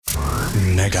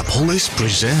Megapolis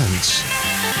presents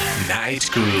Night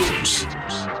Grooves.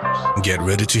 Get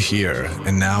ready to hear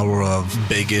an hour of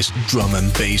biggest drum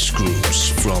and bass grooves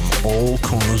from all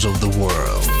corners of the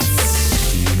world.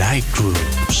 Night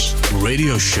Grooves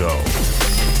radio show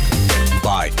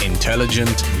by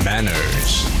Intelligent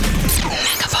Manners.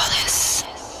 Megapolis.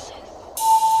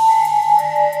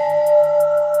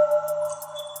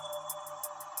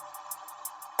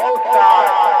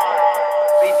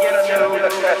 Begin anew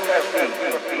the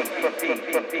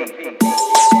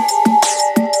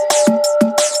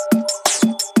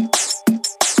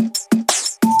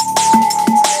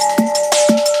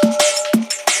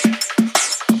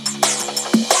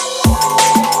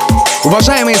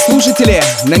Уважаемые слушатели,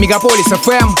 на Мегаполис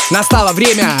FM настало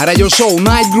время радиошоу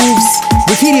Night Grooves.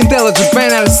 В эфире Intelligent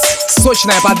Manners.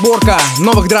 Сочная подборка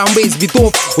новых драм-бейс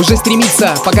битов уже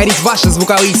стремится покорить ваши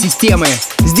звуковые системы.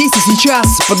 Здесь и сейчас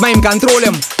под моим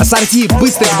контролем ассорти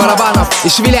быстрых барабанов и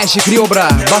шевелящих ребра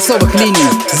басовых линий.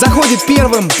 Заходит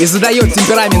первым и задает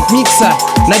темперамент микса,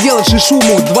 наделавший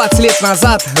шуму 20 лет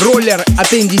назад роллер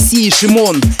от NDC и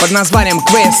Шимон под названием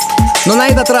Quest. Но на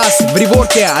этот раз в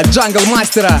реворке от Jungle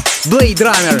Master Blade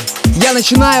Runner. Я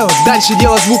начинаю, дальше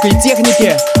дело звука и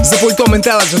техники. За пультом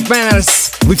Intelligent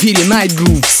Manners в эфире Night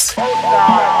Grooves.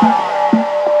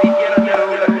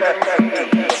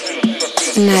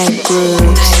 Night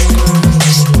Grooves.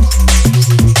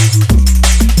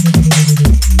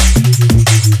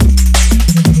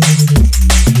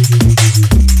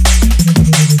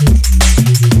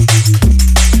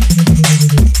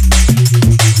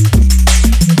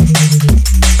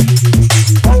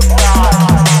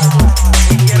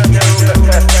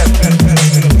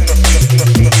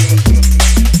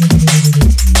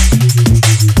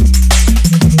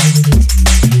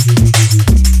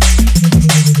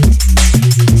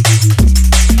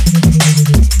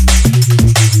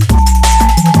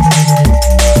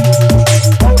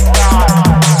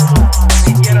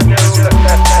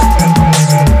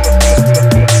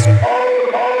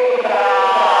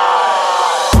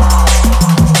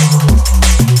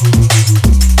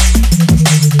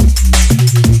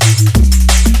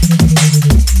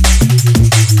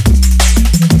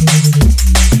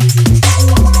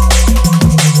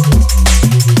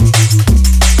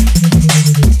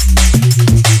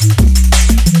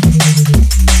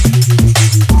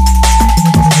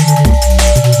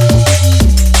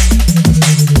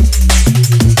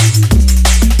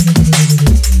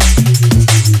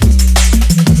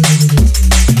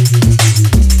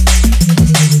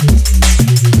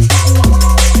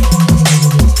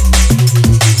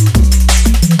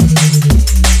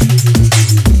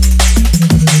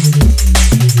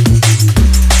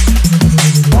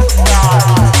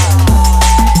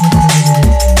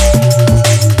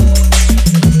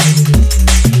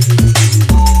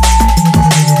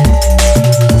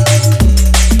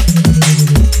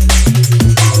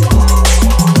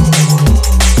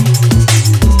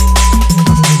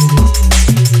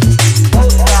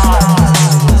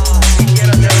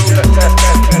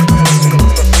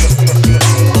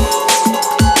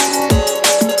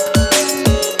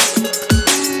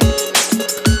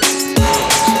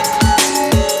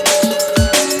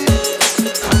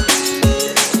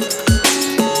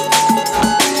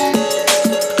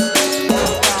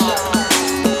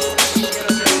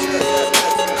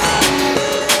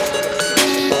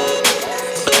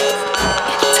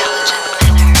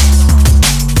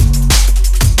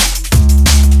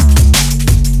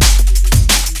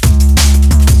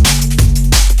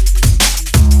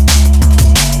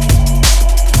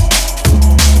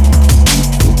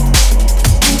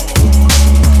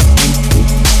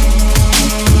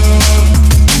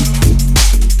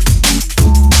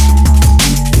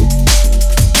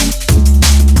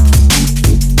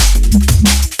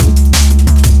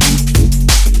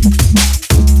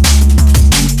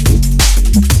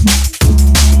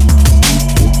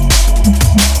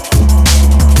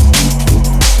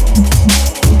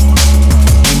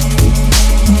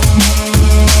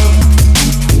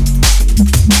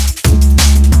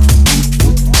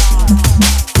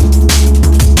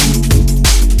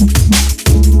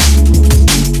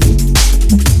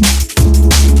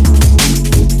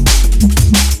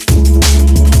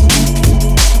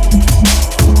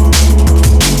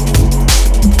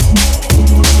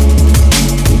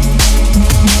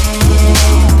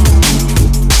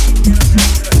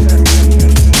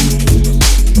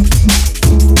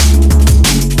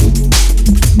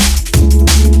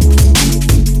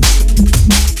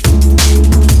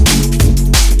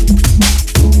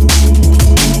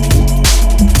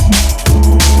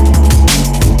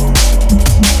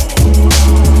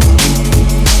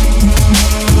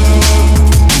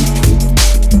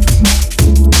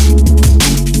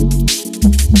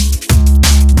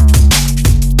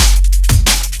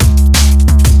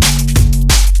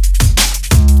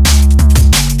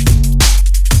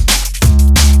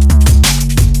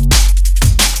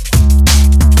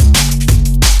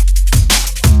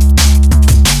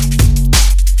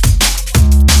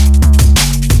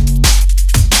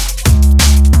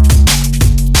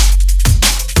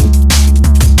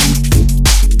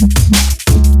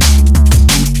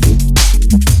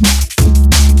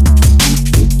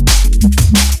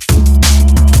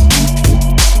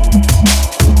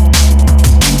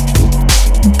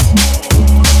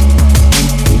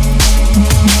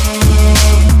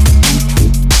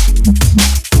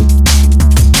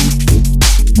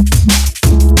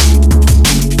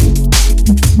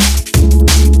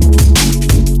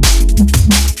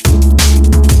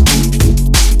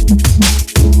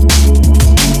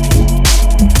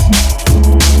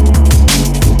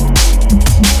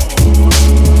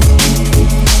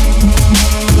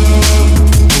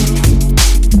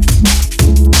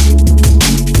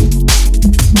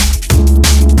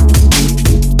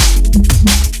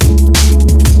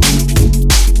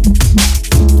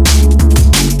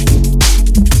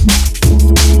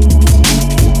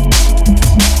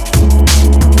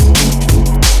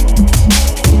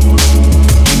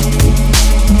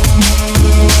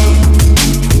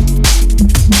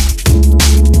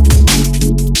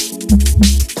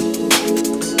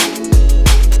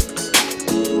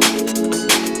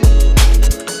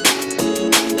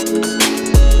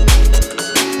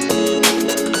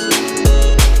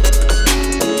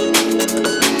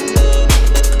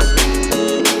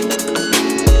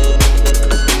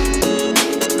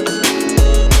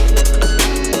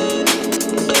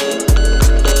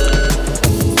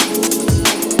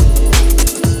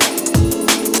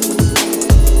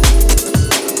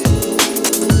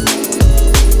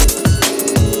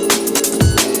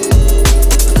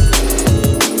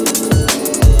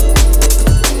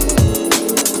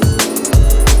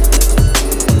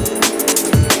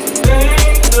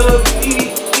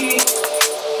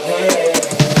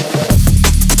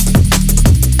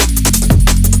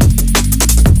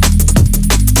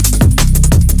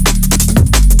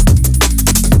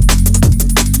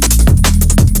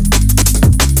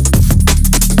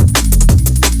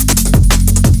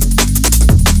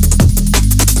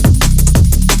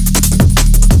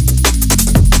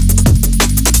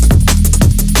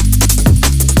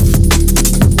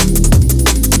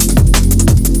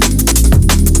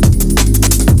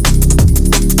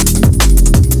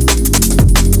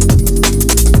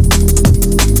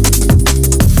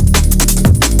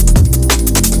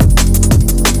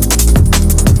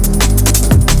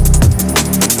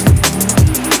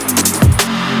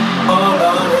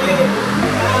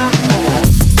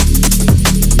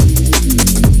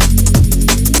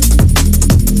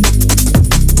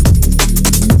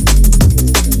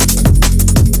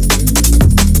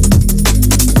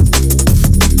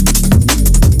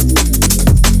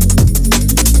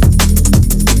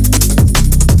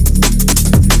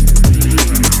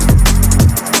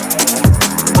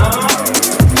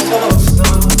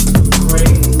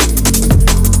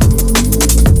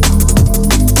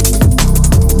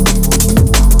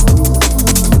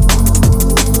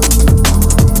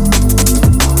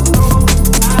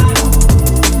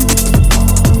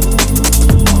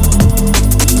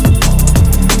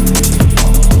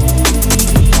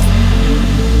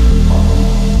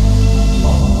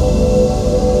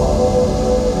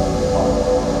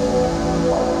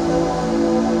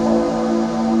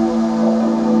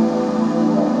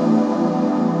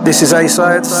 This is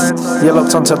A-Sides. You're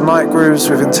locked onto Night Grooves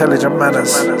with Intelligent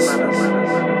Manners.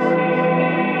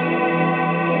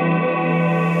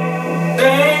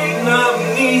 They love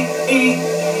me,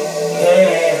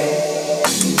 yeah.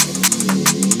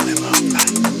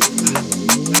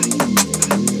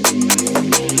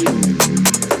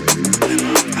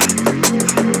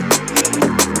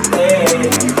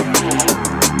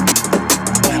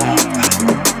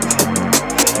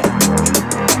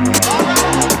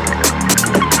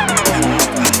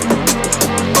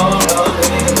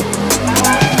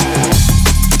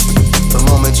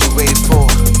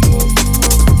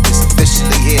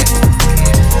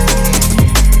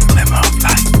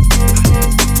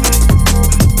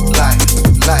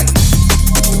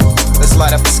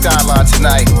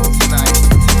 Tonight,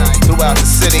 throughout the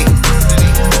city,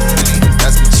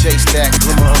 as we chase that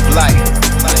glimmer of light.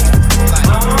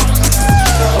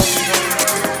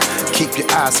 Keep your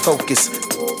eyes focused.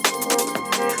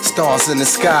 Stars in the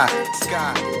sky.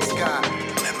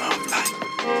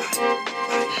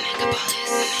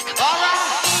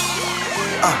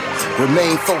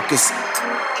 Remain focused.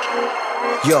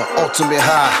 Your ultimate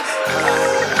high.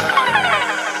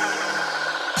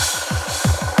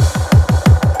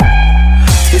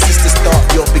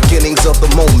 Your beginnings of the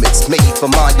moments made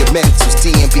for monumentals,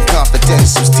 D&B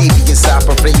confidentials, devious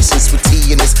operations with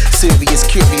T and his serious,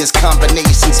 curious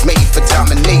combinations made for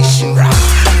domination.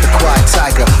 The quiet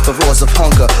tiger, the roars of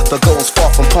hunger, the goals far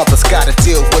from pompous, gotta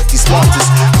deal with these monsters.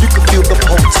 You can feel the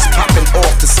pulses popping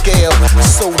off the scale.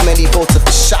 So many volts of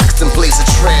the shocks and blaze a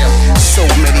trail. So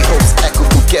many hopes echo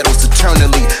through ghettos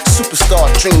eternally.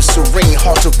 Superstar dreams serene,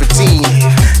 hard to redeem.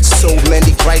 So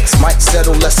many gripes might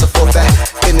settle lesser for that.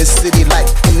 In the city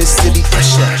life, in the city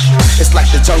pressure. It's like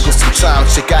the jungle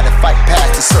sometimes. You gotta fight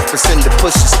past the surface in the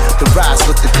bushes. The rise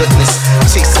with the goodness,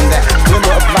 chasing that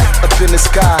glimmer of light up in the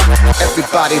sky.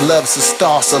 Everybody loves a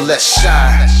star, so let's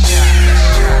shine.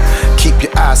 Keep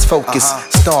your eyes focused.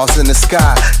 Stars in the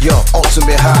sky, your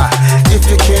ultimate high. If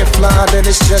you can't fly, then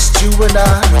it's just you and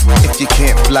I. If you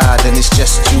can't fly, then it's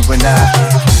just you and I.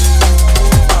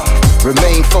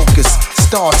 Remain focused.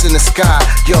 Stars in the sky,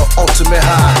 your ultimate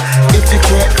high. If you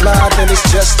can't fly, then it's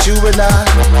just you and I.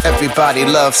 Everybody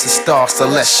loves the stars, so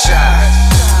let's shine.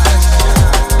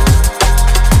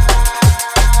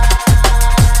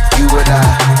 You and I.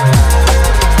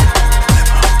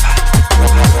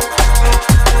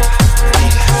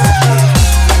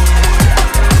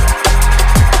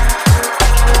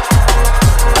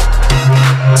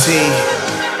 T-R-A-C.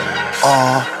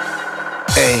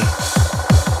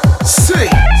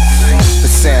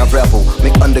 Sound rebel,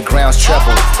 make undergrounds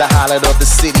treble. The highlight of the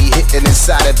city hitting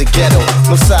inside of the ghetto.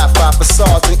 No sci-fi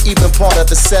facades and even part of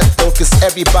the set though, cause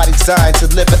everybody's dying to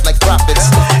live it like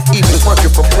profits. Even working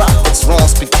for profits,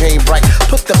 wrongs became right.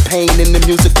 Put the pain in the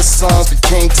music, the songs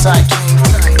became tight.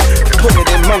 Put it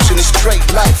in motion, it's straight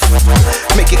life.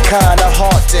 Make it kinda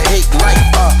hard to hate life.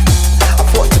 I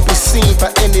fought to be seen by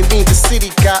any means. The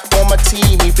city got on my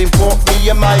team, even brought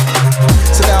me a mic.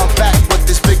 So now I'm back with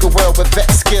this bigger world with vet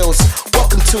skills.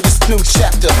 Welcome to this new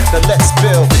chapter, now let's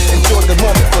build. Enjoy the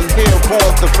moment from here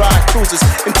on. The ride cruises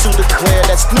into the clear,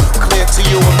 that's nuclear to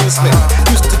your amusement.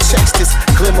 Used to chase this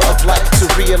glimmer of light to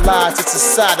realize it's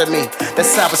inside of me.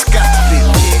 That's how it's got to be.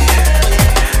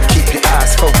 Keep your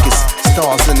eyes focused.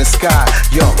 Stars in the sky,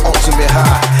 your ultimate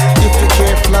high. If you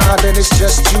can't fly, then it's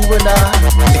just you and I.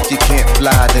 If you can't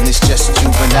fly, then it's just you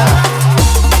and I.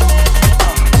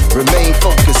 Remain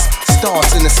focused.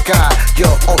 Stars in the sky,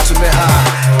 your ultimate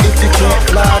high. If you can't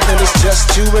fly, then it's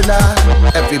just you and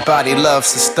I. Everybody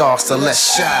loves the stars, so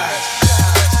let's shine.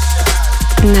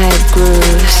 Night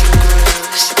Grooves.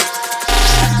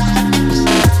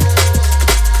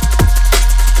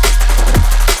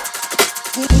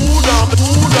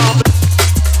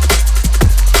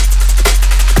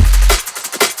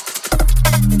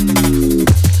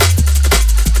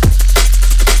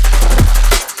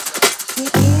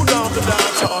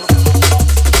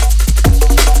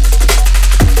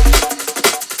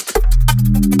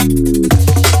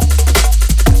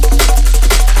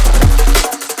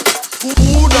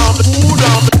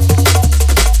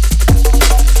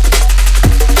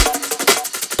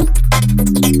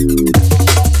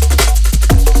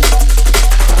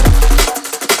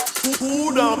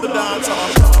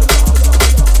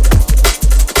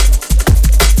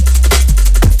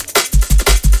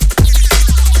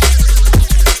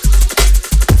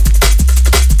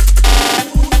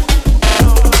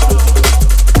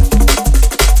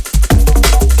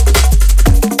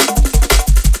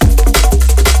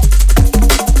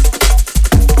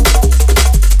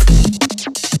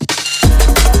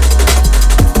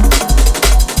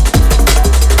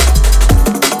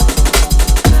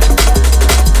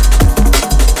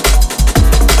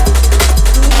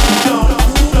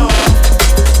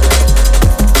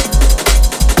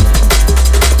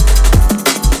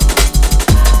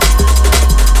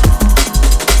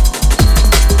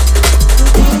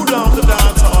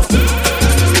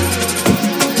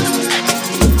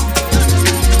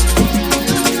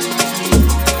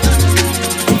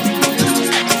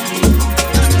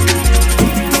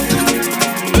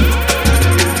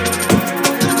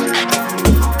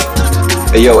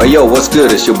 Hey yo, what's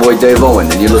good? It's your boy Dave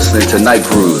Owen, and you're listening to Night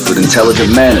Grooves with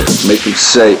intelligent manners. Make them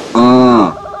say,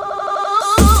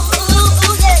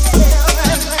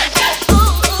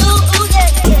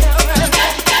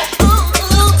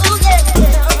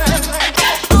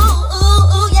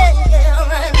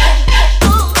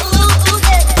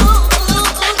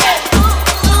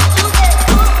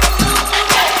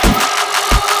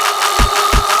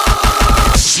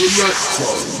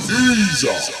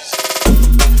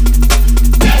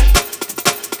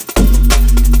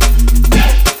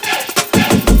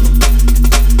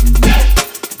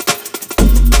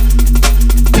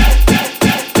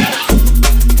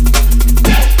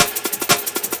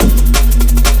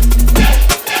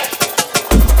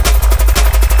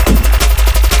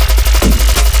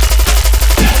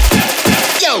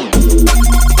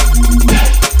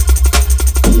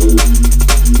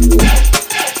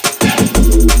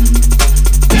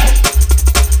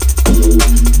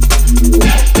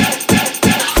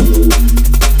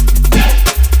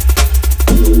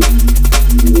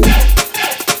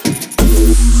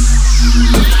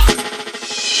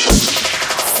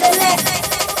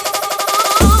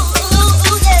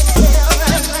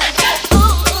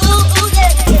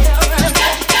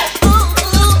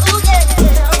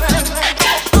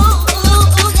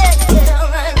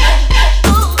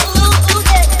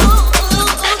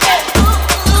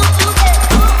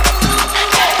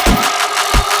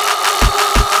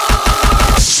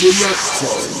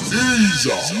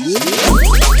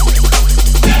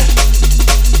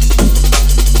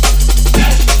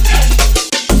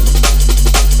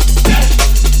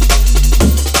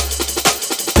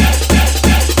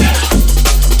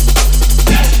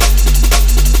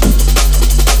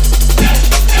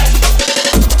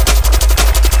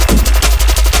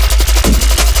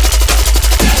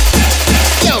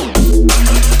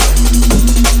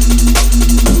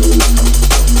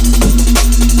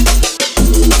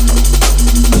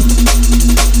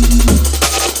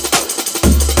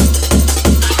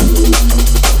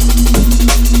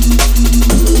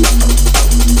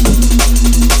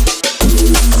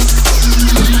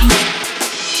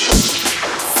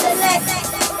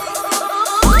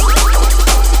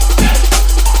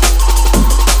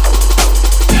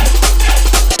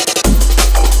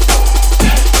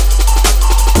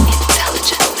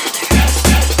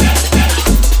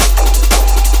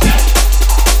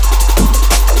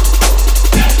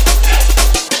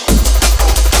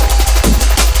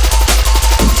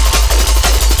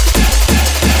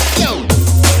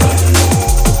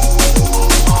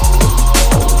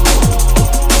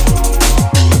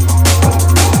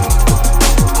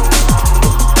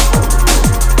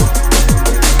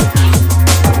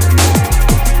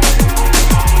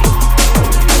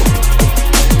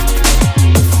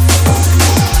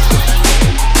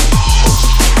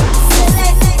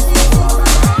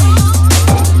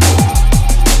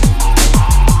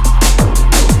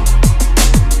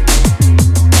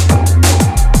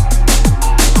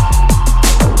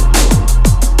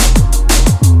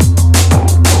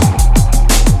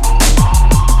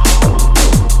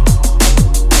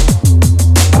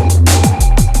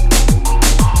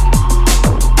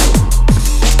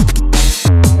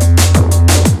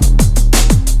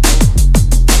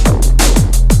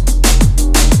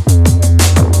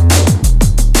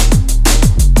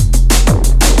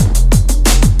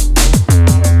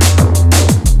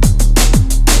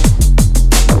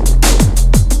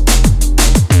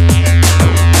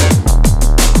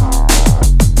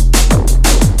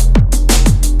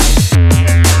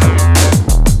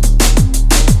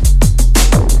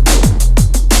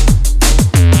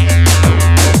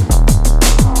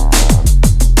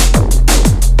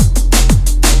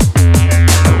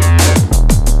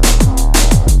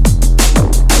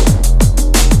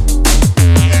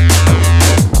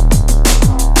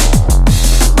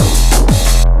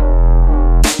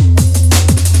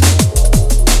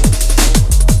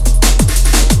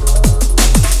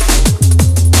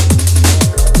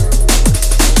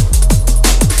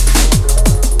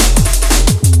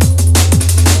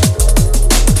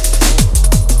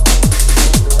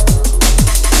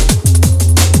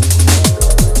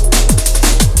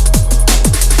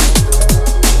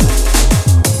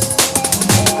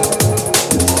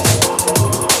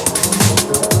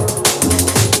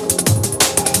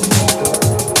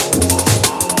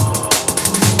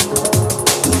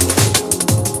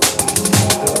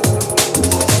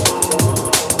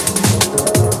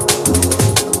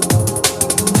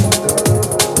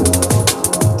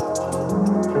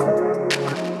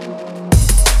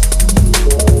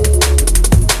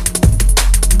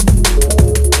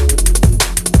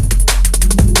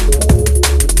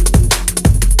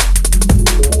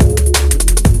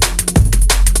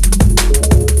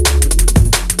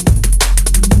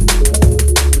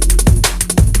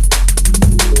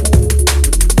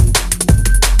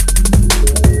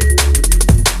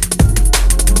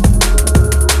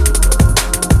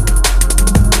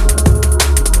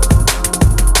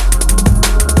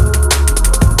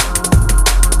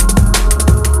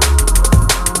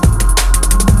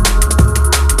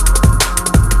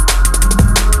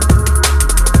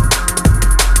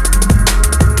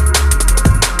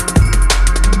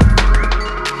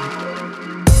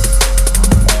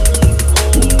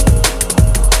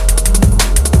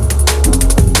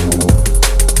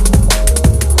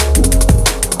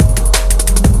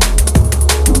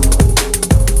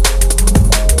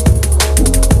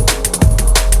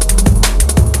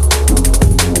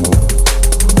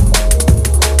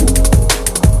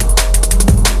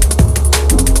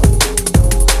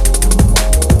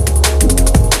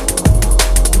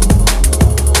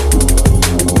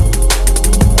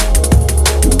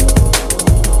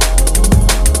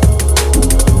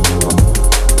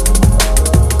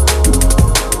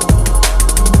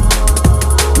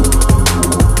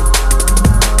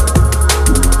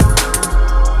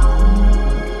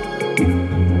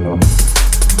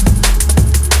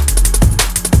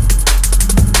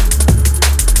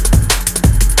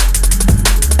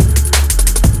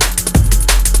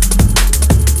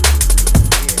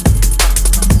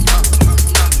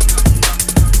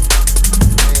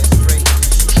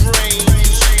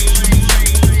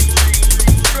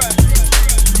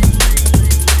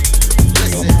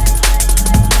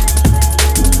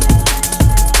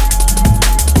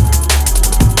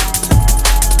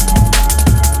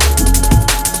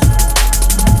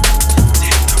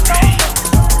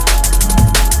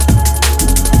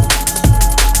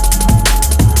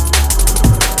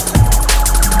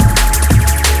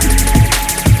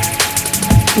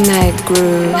 Night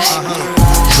Grooves.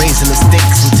 Raising the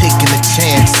stakes and taking a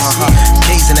chance.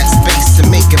 Gazing at space and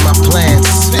making my plans.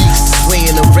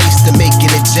 Swaying the race to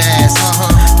making it jazz.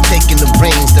 Taking the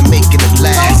reins to making it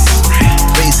last.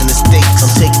 Raising the stakes, I'm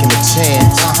taking a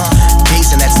chance.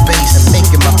 Gazing at space and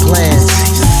making my plans.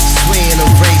 Swaying the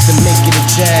race and making it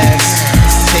jazz.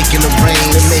 Taking the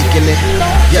reins and making it.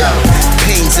 Yo,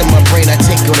 pains in my brain I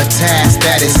take on a task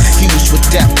that is huge with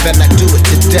depth, and I do it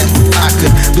to death. I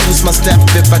could lose my step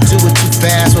if I do it too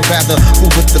fast. Would rather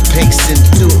move with the pace and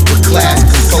do it with class.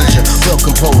 Composure, well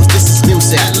composed, this is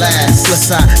music at last.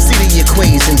 Plus I see the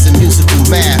equations in musical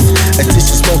math.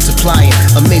 Additions multiplying,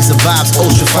 amazing vibes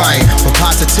ultrafying. When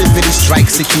positivity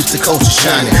strikes, it keeps the culture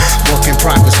shining. Work in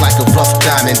progress like a rough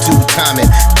diamond. Due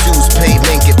timing, dues paid,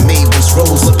 men get made once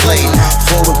roles are played.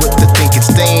 Forward with the thinking,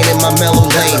 staying in my mellow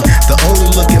lane. The only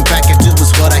looking back I do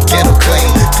is what I get or claim.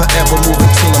 Forever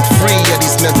moving till I'm free of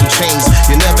these mental chains.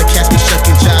 You never catch me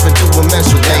shucking job and doing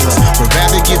mental things. Would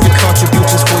rather give you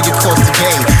contributions for your cost to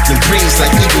gain than breeze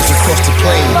like eagles across the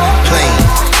plane.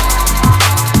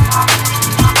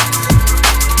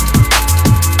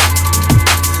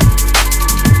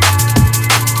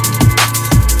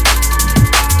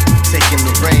 Taking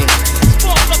the reins.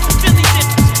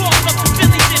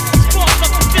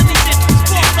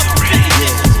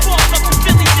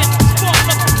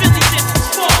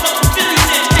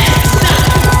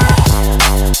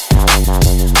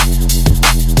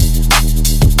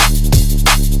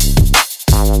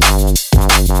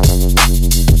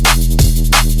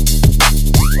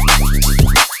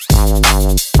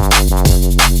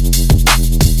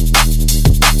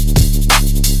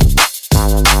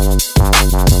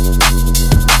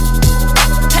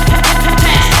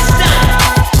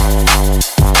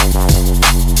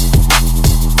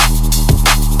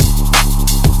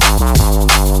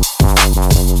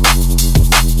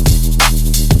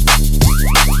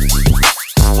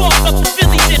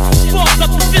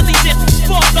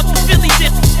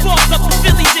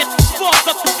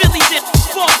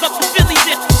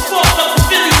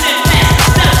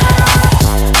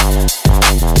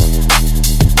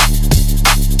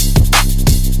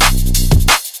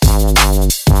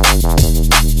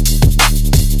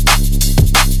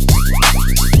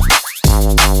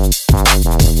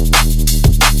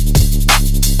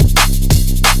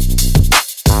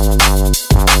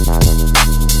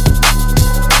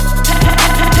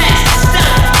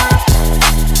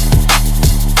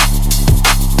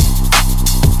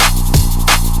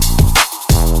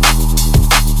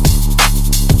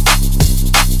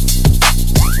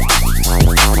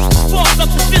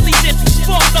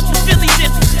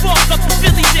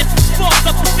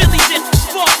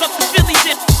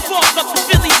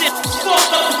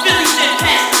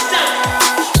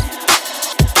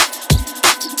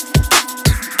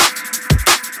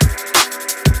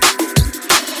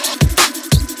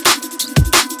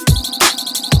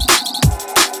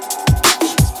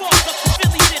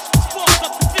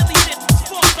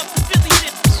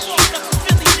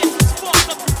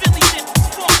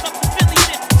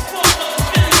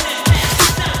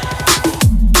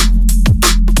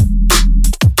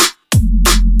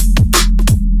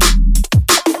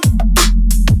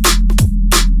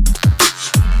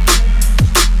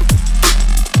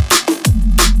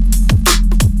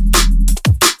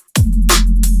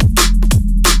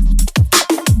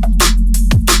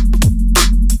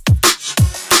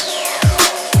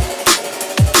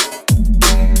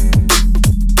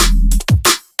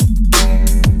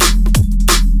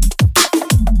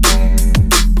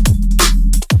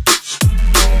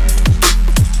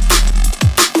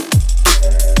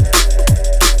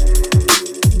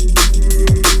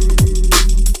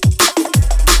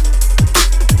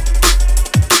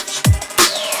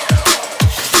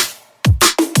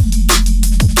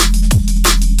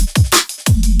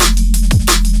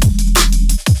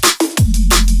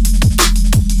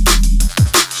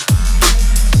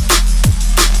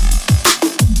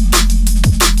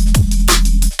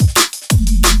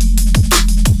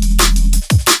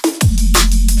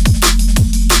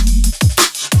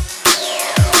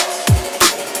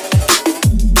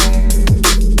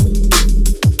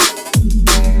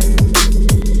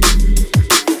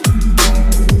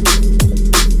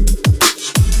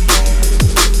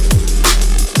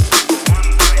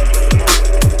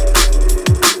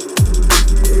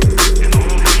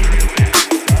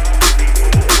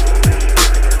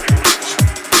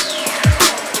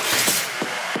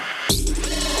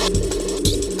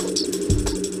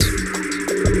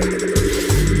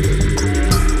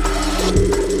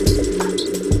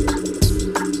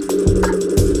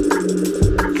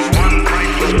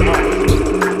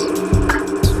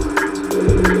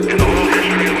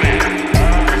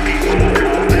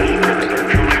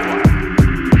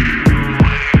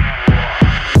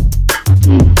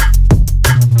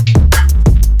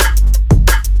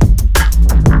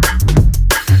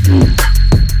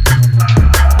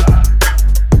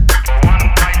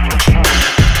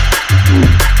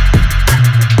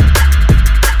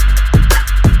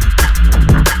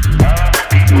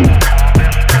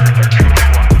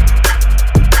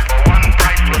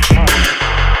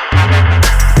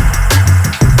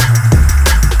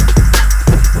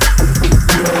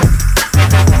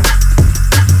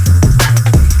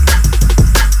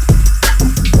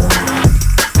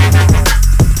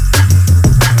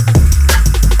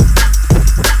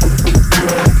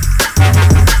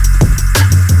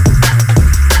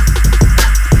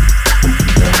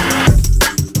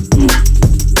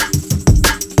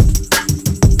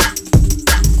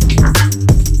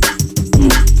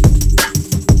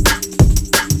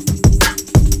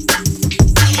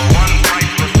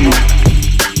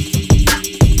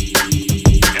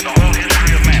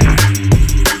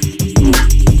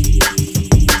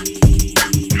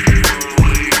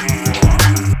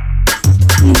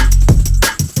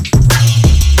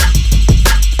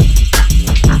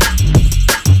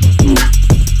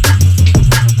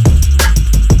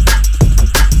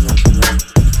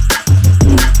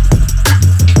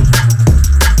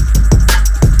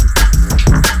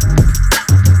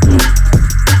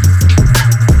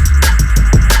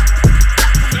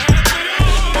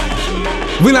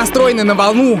 Вы настроены на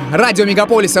волну радио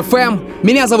Мегаполис FM.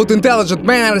 Меня зовут Intelligent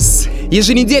Manners.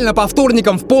 Еженедельно по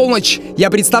вторникам в полночь я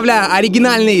представляю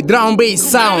оригинальный drum-bass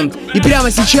саунд. И прямо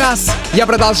сейчас я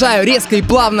продолжаю резко и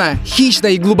плавно, хищно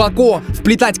и глубоко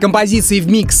вплетать композиции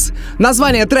в микс.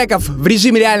 Названия треков в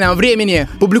режиме реального времени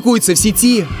публикуются в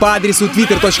сети по адресу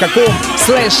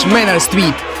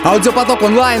twitter.com/MannersTweet. Аудиопоток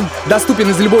онлайн доступен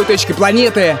из любой точки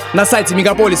планеты на сайте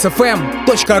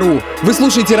megapolisfm.ru. Вы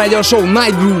слушаете радиошоу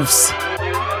Night Grooves.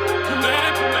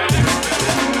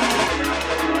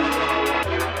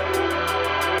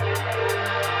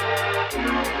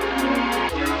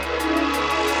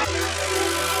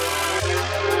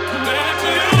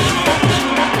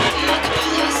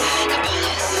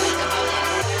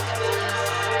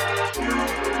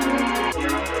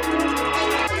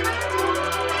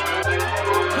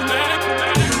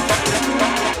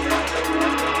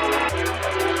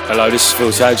 Hello, this is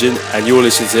Phil Tangent, and you're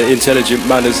listening to Intelligent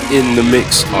Manners in the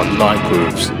Mix on Night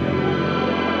Grooves.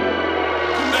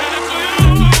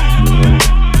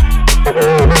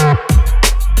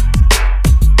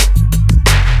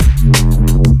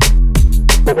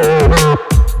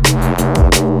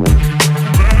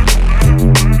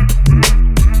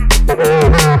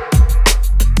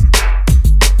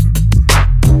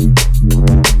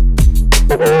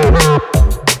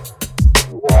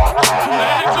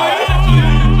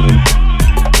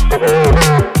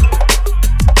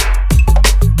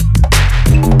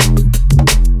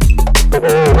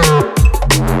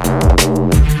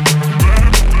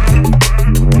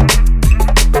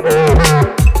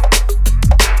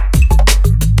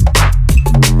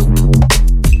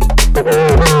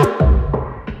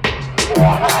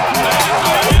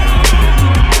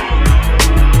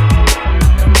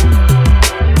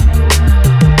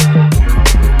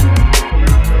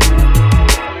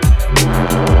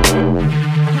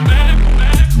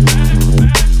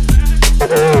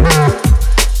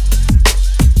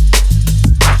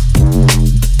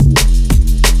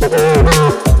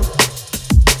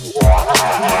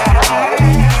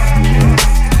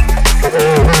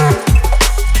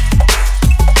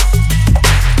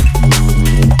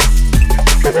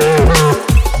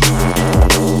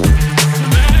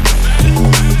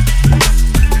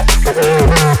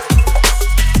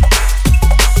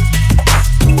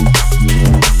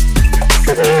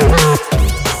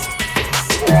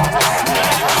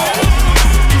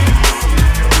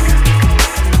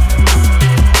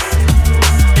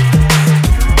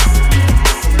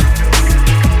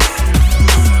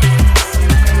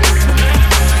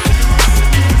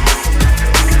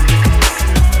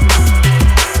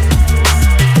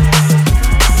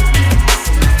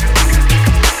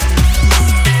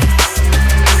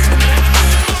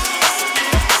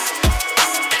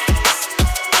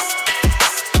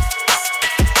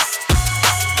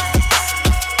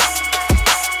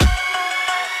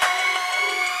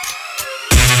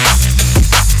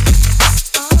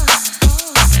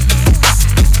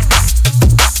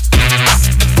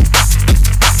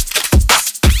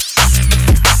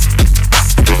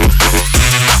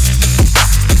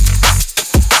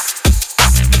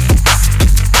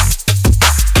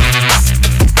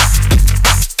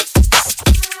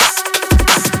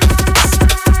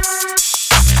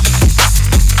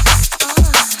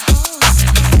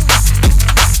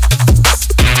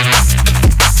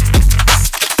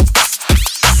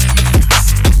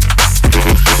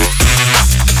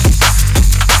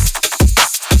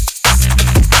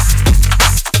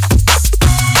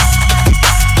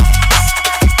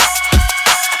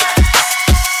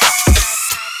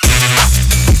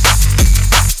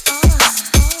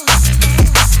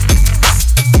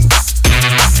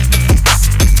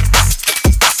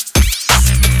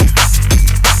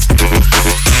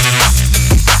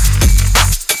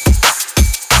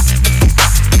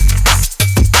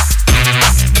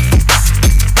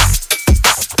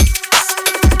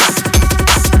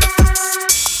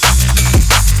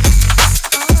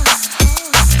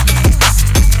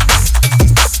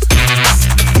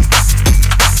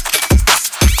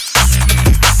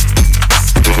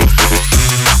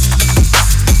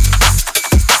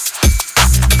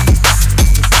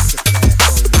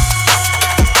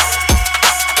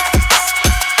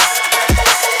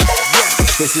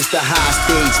 This is the high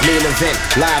stage main event.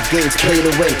 Live games play to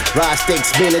win. Rise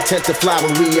stakes, main intent to fly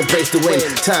when we embrace the wind.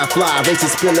 Time fly,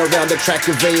 races spin around the track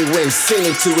of vain winds.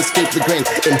 Sailing to escape the grin.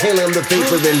 Inhaling the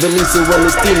vapor and releasing when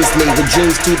the steam is made. The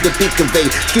dreams to the beat convey.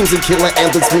 Schemes and killer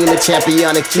anthems mean a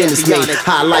championic kin is made.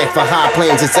 High life for high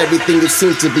planes, it's everything it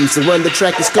seems to be. So when the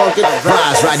track is conquered,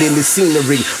 rise right in the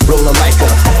scenery. Rolling like a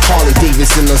Harley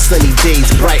Davidson on sunny days.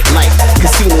 Bright light,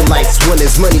 casino lights when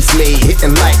his money's made.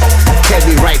 Hitting like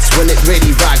heavy rights when it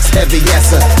ready rocks. heavy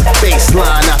as a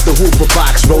baseline out the hooper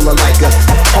box, rolling like a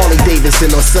Harley Davidson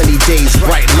on sunny days,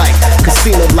 bright like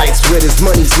casino lights where this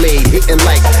money's made, hitting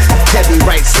like heavy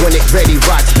rights when it ready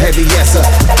rocks, heavy as a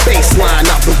baseline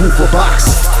out the hooper box.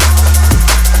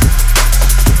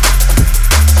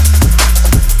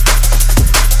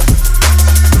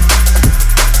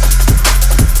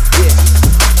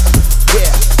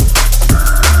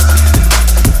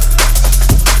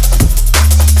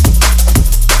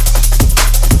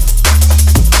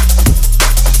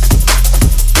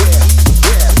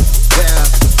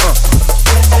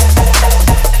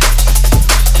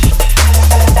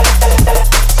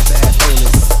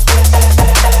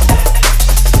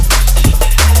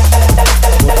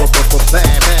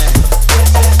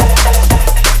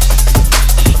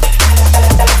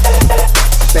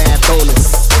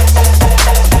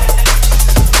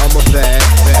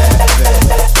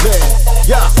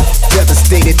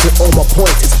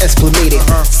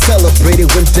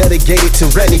 Dedicated to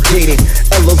renegaded,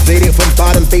 elevated from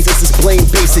bottom basis is plain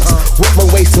basics. With my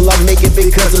waist till I make it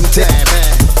because I'm dead.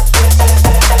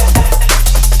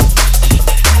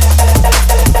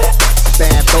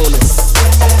 Bad bonus.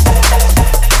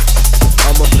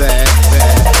 I'm a bad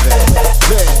man.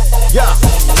 Yeah.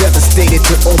 Devastated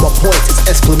to all my points is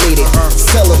exclamated.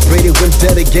 Celebrated when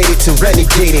dedicated to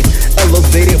renegaded,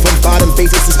 elevated from bottom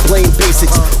basis is plain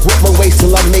basics. With my waist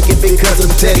till I make it because I'm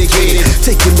dedicated.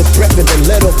 Taking the breath and then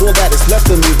let off all that is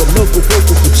left of me. The local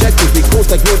vocal trajectory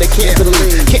goes like no they can't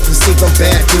believe. Can't receive I'm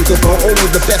bad through the bone, only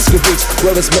the best can reach.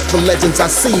 Where it's meant for legends, I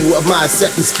see you of my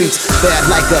acceptance speech. Bad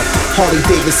like a Harley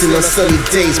Davidson on sunny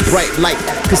days, bright like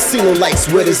casino lights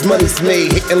where this money's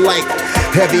made, hitting like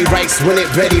heavy rights when it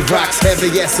ready rocks, heavy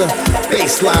as a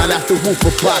baseline after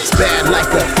woofer blocks. Bad like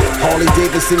a Harley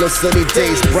Davidson on sunny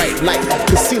days, bright like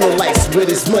casino lights where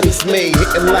this money's made,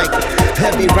 hitting like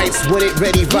heavy rights when it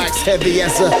ready rocks, heavy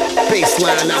as a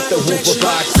baseline after woofer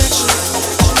blocks.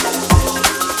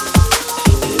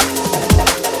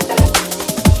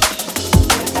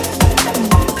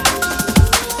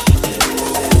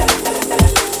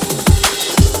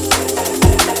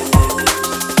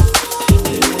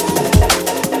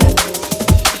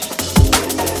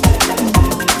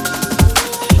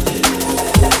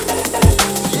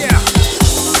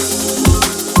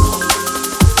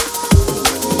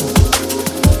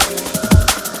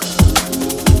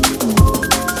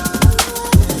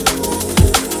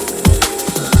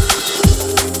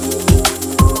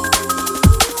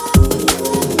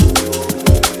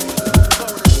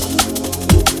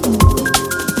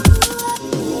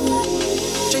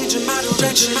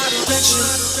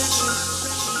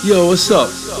 Yo, what's up?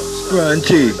 Brian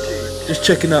G. Just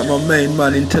checking out my main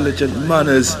man, Intelligent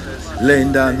Manners,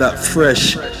 laying down that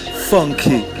fresh,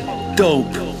 funky, dope,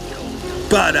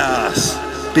 badass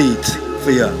beat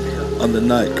for ya on the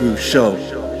Night Groove Show.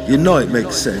 You know it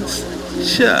makes sense.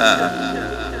 Cha.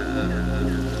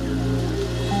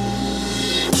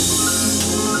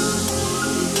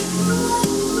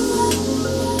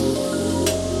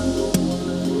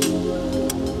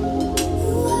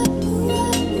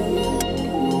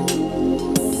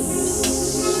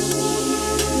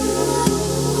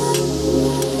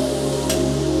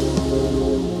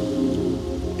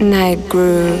 Night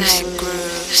Grooves.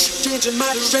 Changing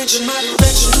my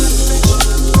direction.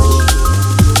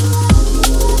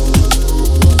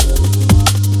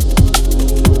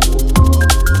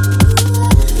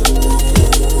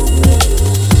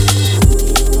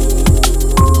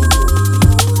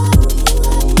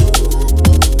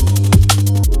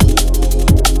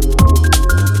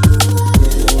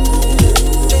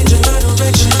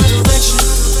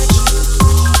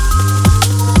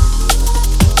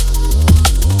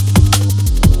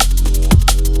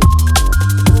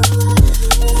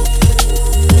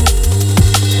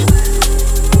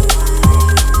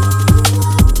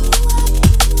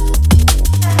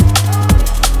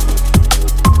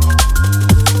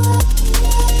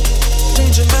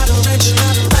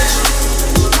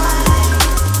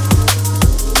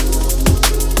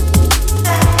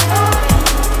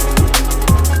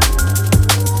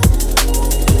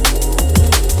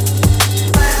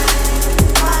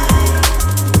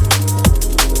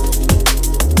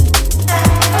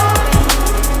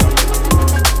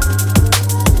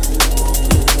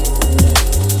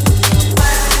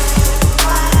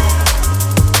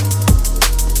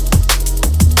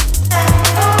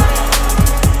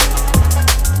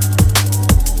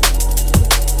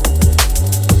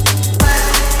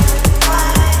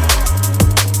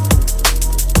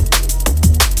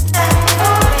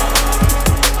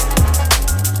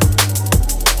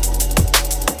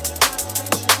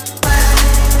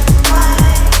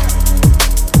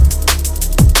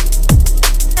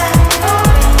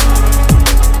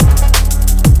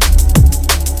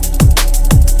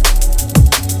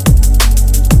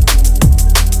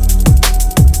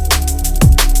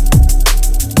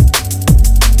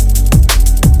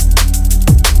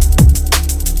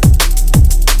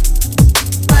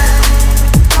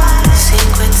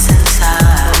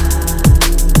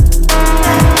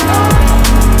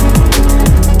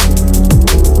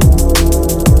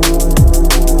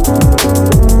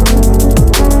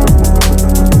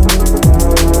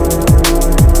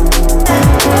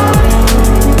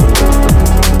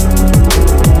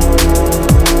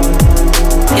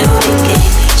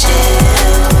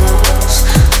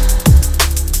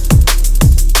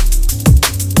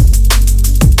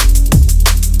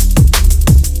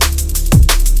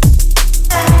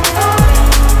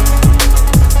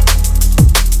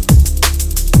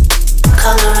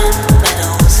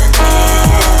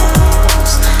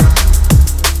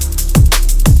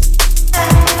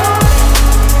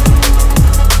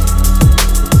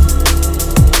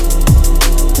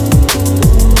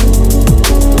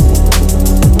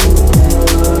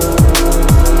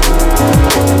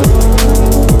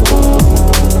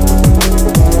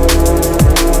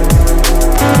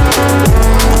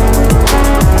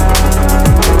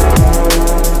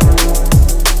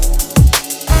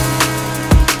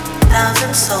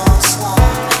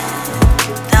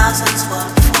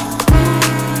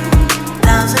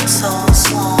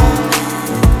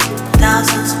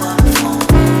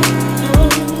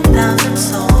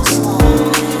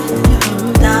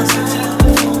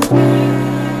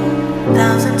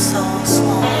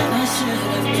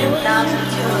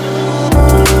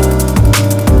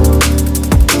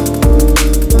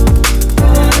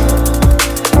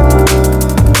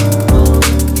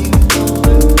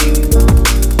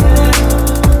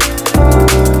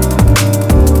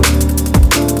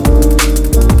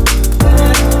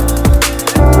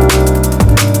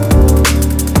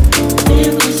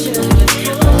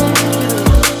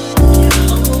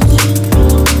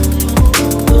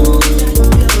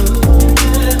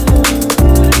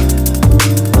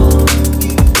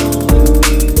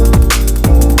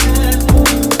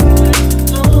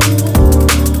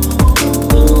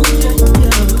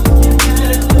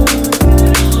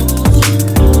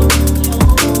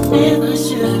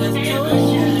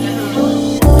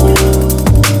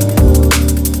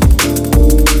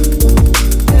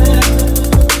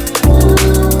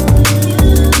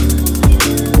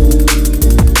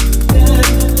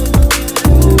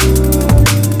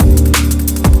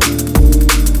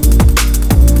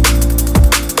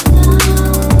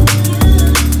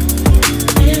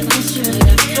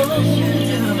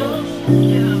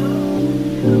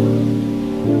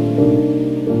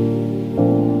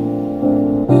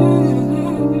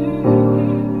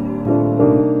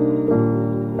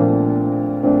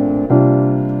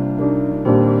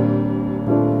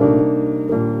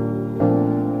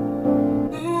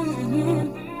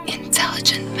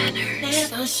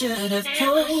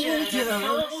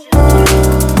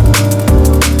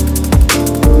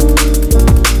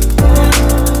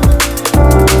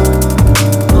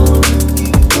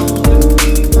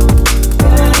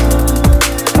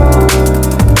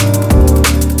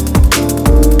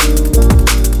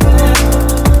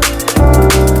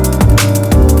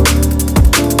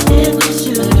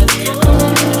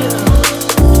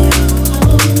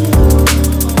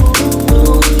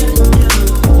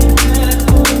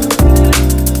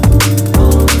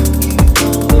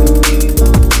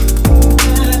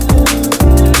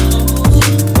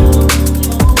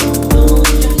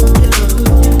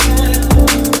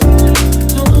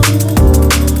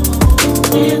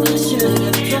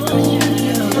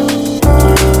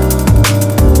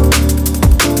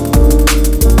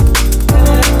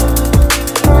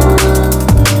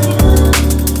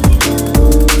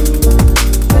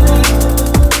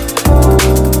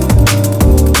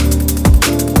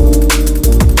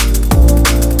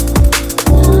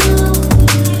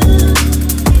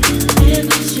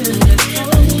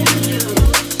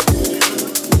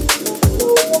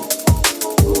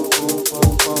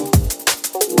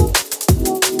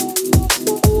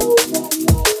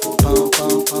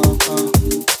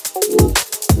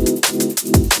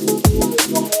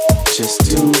 Just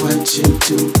do what you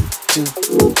do.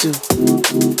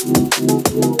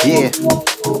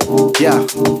 Yeah.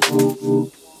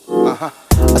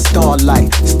 A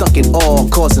starlight, stuck in awe,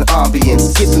 causing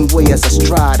ambience, giving way as I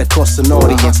stride across an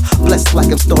audience. Blessed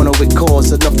like I'm stoner with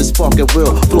cause, enough to spark at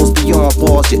will. Flows beyond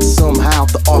bars, yet somehow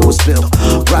the art was built.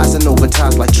 Rising over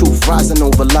times like truth, rising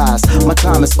over lies. My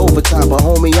time is overtime, but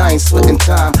homie, I ain't sweating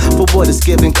time. For what is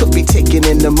given could be taken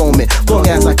in the moment. Long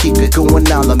as I keep it going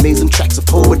down, amazing tracks a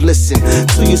poet listen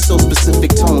to your so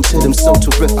specific tones, hit them so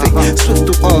terrific. Swift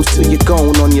through arms till you're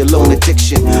gone on your lone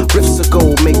addiction. Riffs of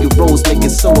gold, make it rose, make it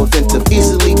so inventive.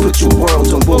 Easily put your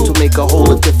worlds on will to make a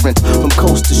whole of difference. From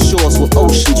coast to shores where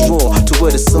oceans roar, to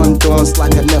where the sun dawns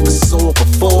like I never saw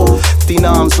before.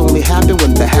 Phenoms only happen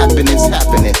when the happening's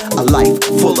happening. A life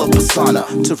full of persona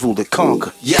to rule and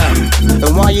conquer. Yeah.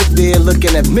 And while you're there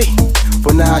looking at me,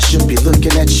 well now I should be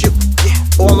looking at you.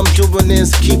 All I'm doing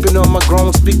is keeping on my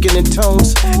grown, speaking in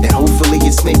tones, and hopefully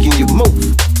it's making you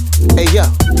move. Hey yo,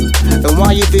 and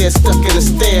while you're there stuck in a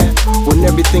stare, when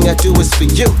everything I do is for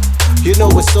you, you know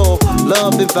it's all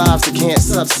love and vibes that can't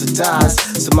subsidize.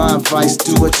 So my advice,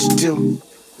 do what you do.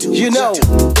 You know,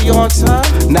 we on time?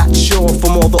 Not sure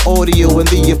from all the audio and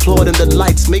the applaud and the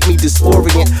lights make me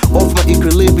disorient. Off my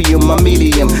equilibrium, my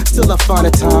medium. Still I find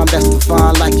a time that's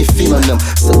defined like you're feeling them.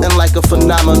 Something like a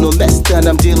phenomenal mess that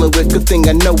I'm dealing with. Good thing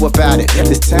I know about it.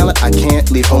 This talent, I can't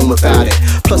leave home without it.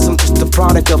 Plus I'm just a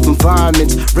product of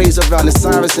environments raised around the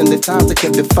sirens and the times I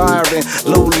kept it firing.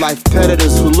 Low life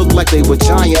predators who look like they were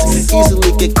giants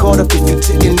easily get caught up if you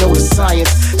didn't know the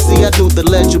science. See, I knew the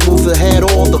legend moved ahead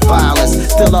all the violence.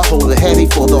 Still I hold it heavy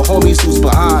for the homies who's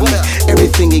behind me.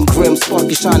 Everything in grim,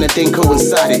 sparky shining, then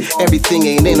coincided. Everything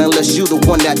ain't in unless you the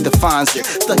one that defines it.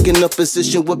 Stuck in a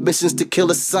position with missions to kill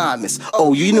assignments.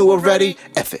 Oh, you knew already?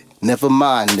 F it, never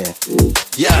mind then.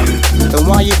 Yeah. And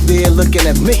while you're there looking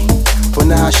at me, well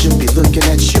now I should be looking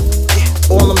at you.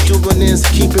 All I'm doing is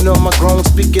keeping on my grown,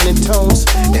 speaking in tones,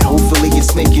 and hopefully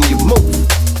it's making you move.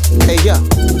 Hey yo,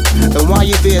 and while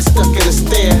you're there stuck in a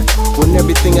stare, when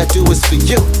everything I do is for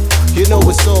you, you know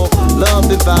it's all love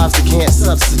and vibes that can't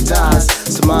subsidize.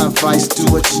 So my advice, do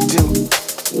what you do.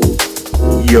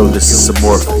 Yo, this is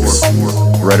Submorphous.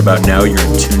 Right about now, you're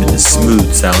in tune to the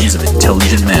smooth sounds of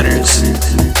Intelligent Manners.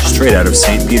 Straight out of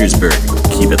St. Petersburg.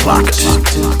 Keep it locked.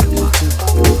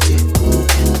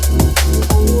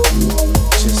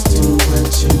 Just do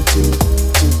what you do.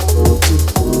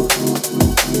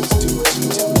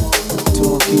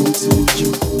 Talking to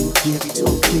you, yeah, we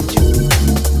talking to you.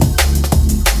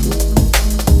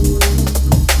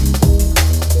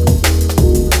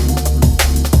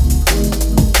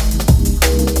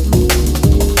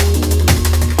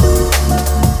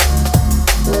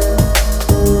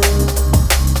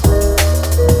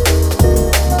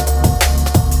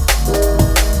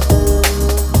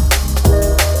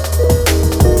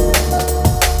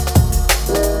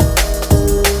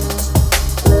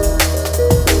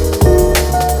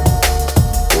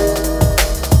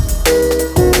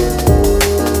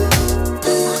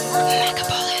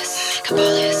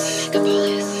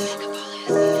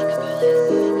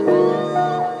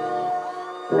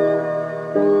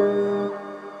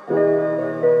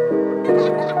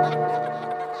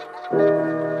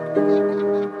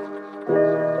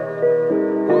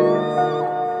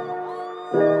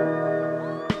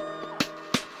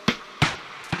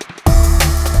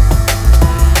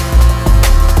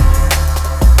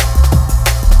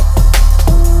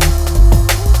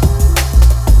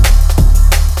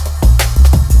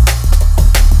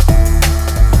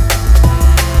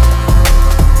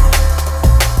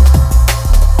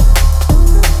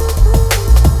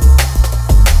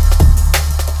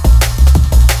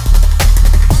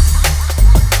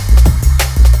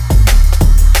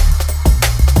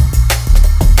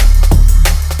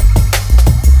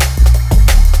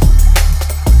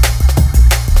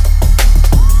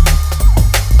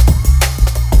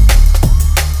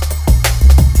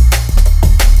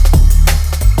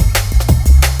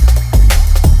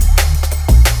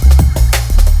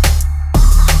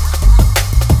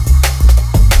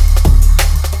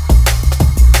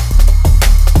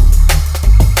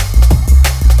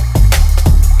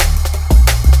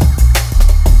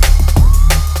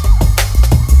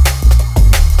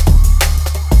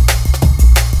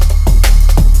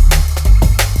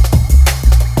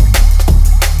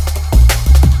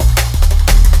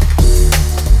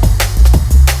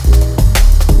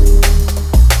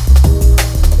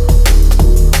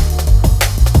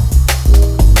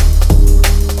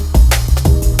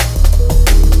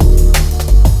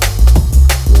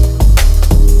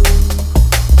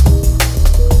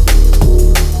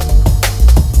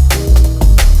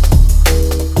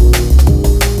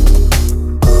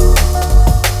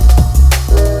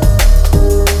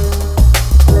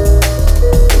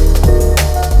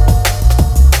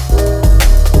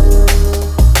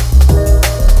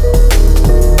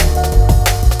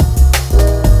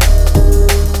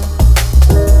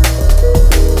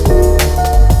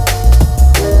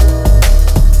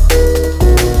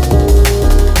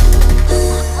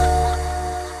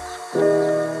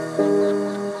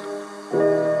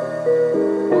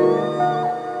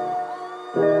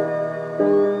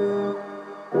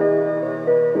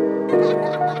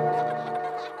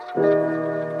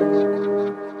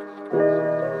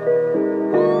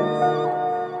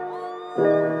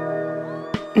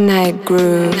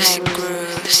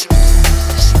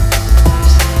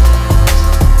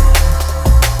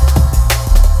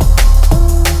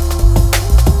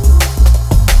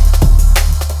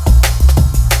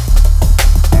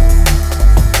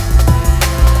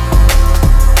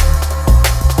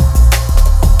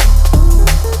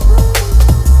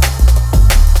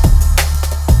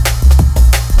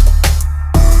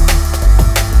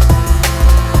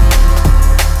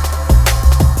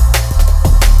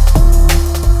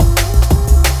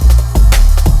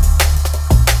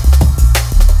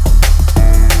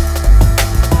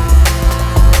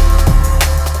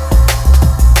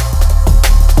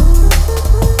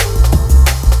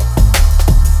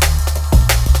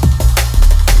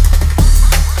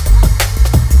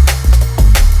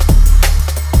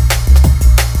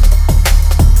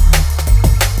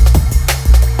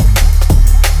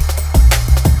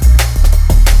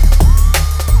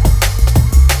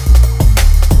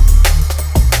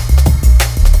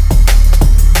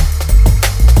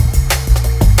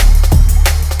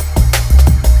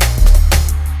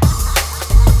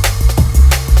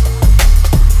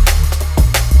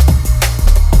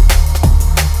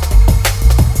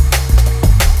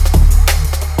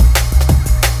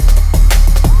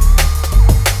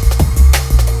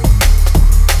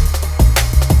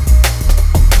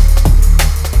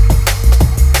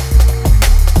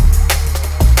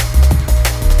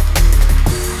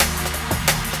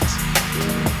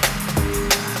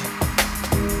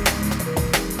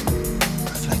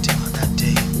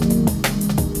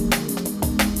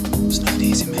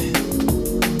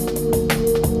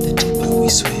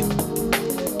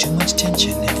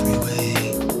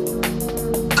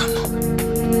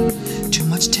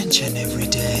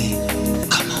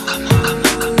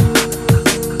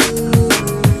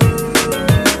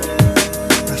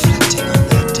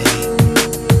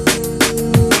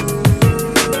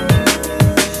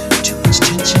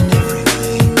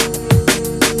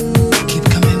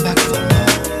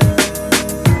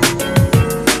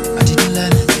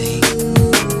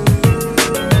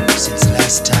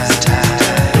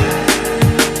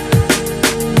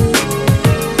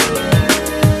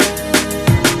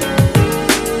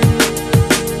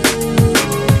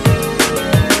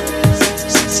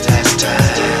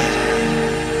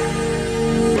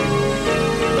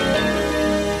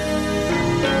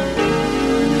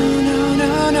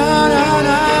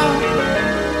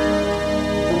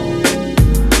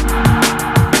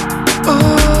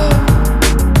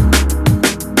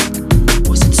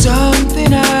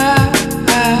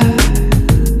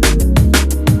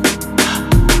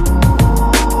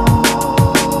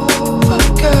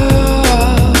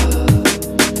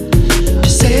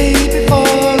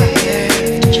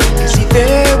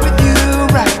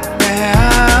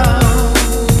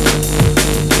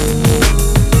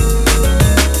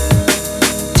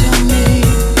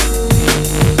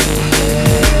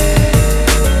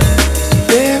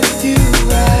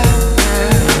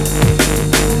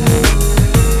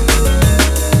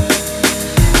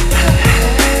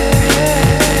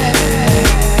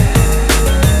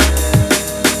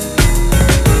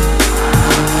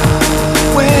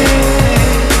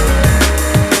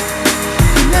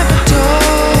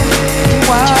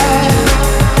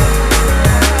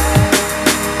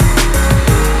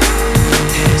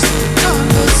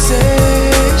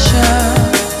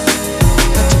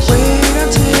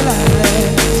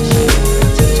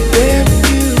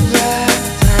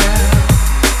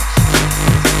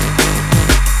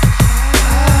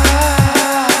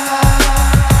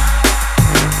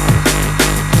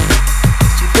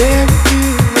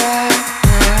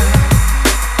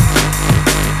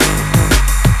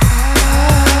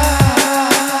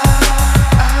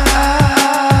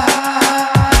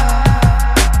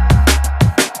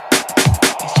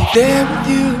 there with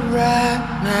you right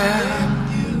now,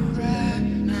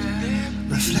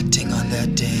 reflecting on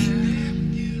that day.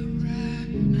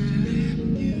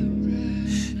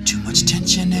 Too much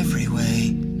tension every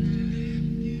way.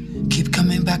 Keep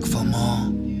coming back for more.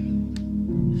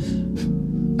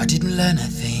 I didn't learn a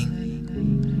thing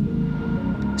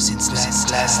since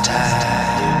last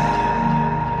time.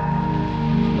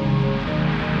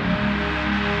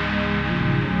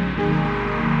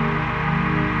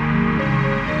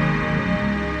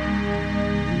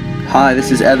 Hi,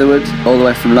 this is Etherwood, all the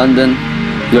way from London.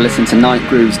 You're listening to Night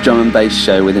Groove's drum and bass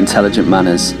show with Intelligent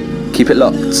Manners. Keep it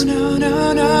locked.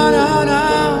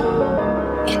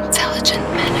 Intelligent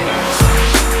Manners.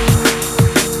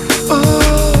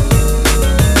 Oh,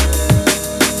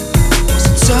 was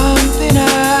it something I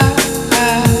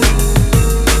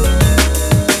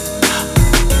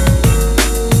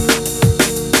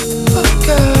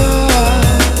forgot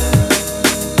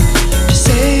to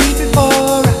say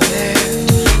before I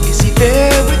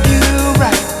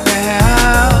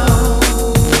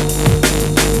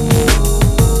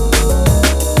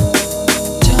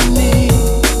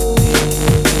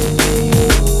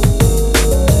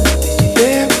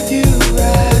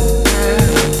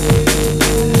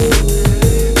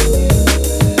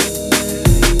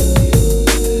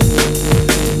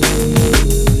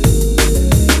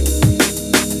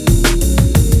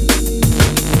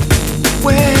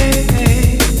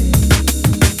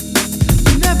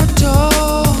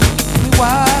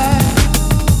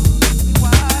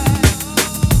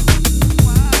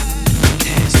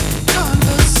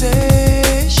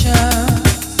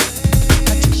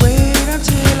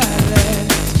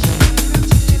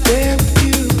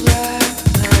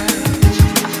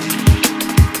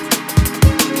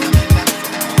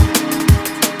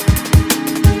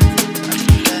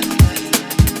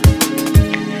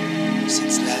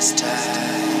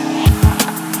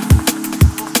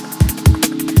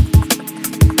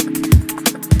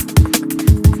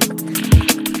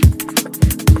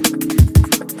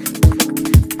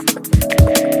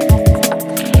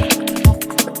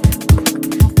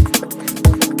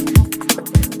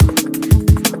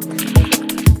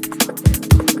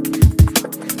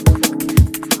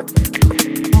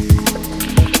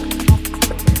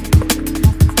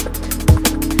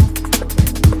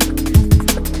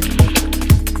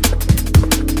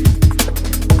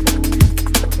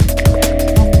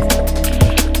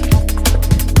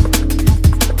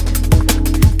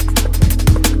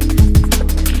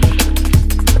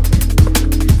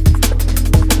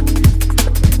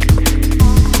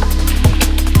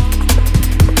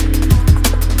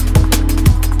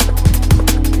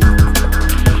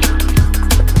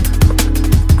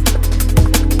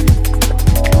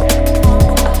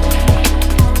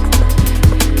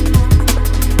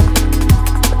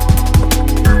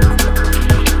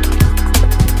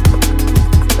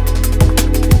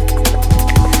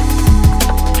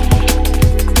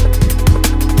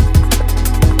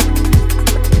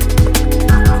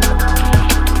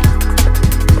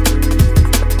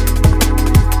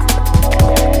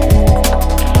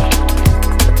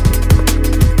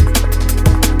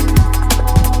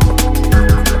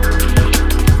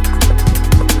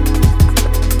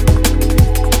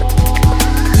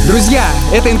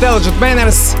Это Intelligent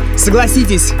Manners.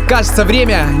 Согласитесь, кажется,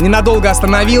 время ненадолго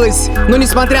остановилось. Но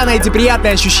несмотря на эти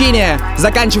приятные ощущения,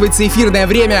 заканчивается эфирное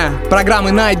время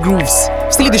программы Night Grooves.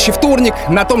 В следующий вторник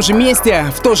на том же месте,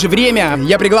 в то же время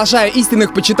я приглашаю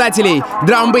истинных почитателей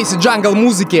драм-бейс и джангл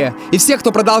музыки и всех,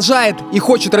 кто продолжает и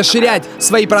хочет расширять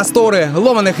свои просторы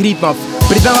ломаных ритмов.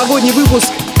 Предновогодний выпуск,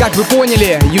 как вы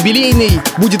поняли, юбилейный,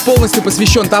 будет полностью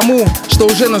посвящен тому, что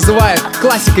уже называют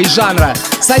классикой жанра.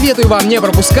 Советую вам не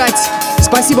пропускать.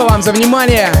 Спасибо вам за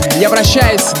внимание. Я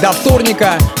прощаюсь до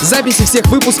вторника. Записи всех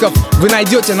выпусков вы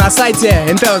найдете на сайте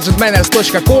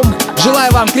intelligentmanners.com.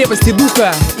 Желаю вам крепости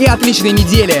духа и отличной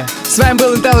недели. С вами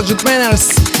был Intelligent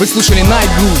Manners. Вы слушали Night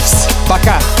Grooves.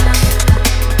 Пока.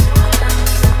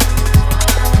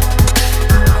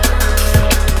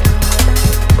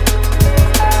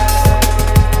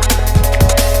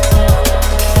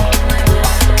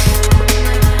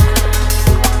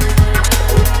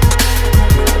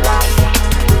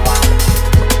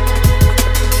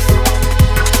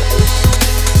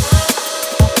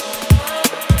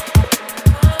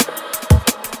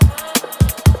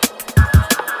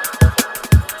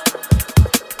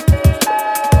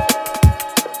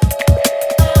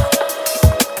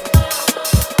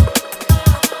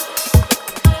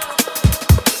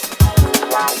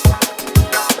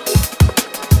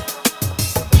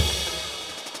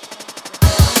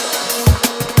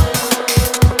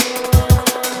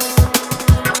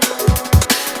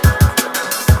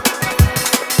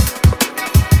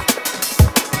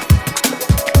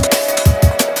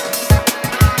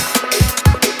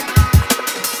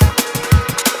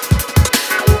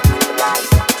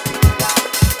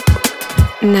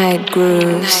 Night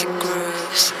Grooves.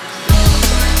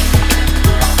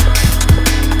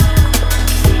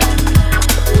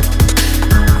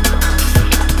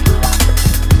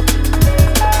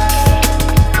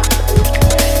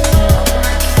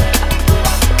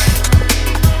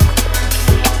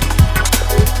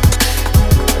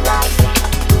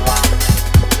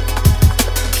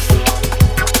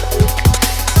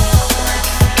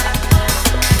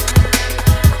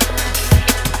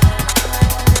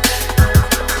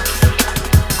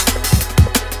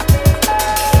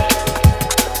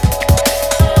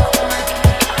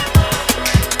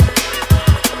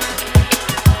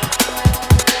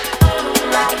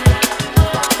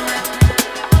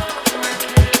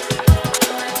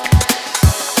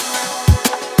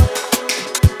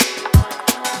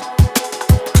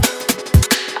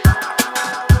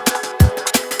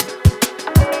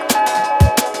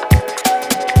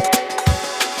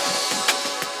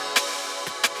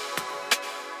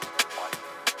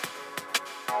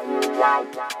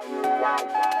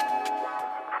 Right.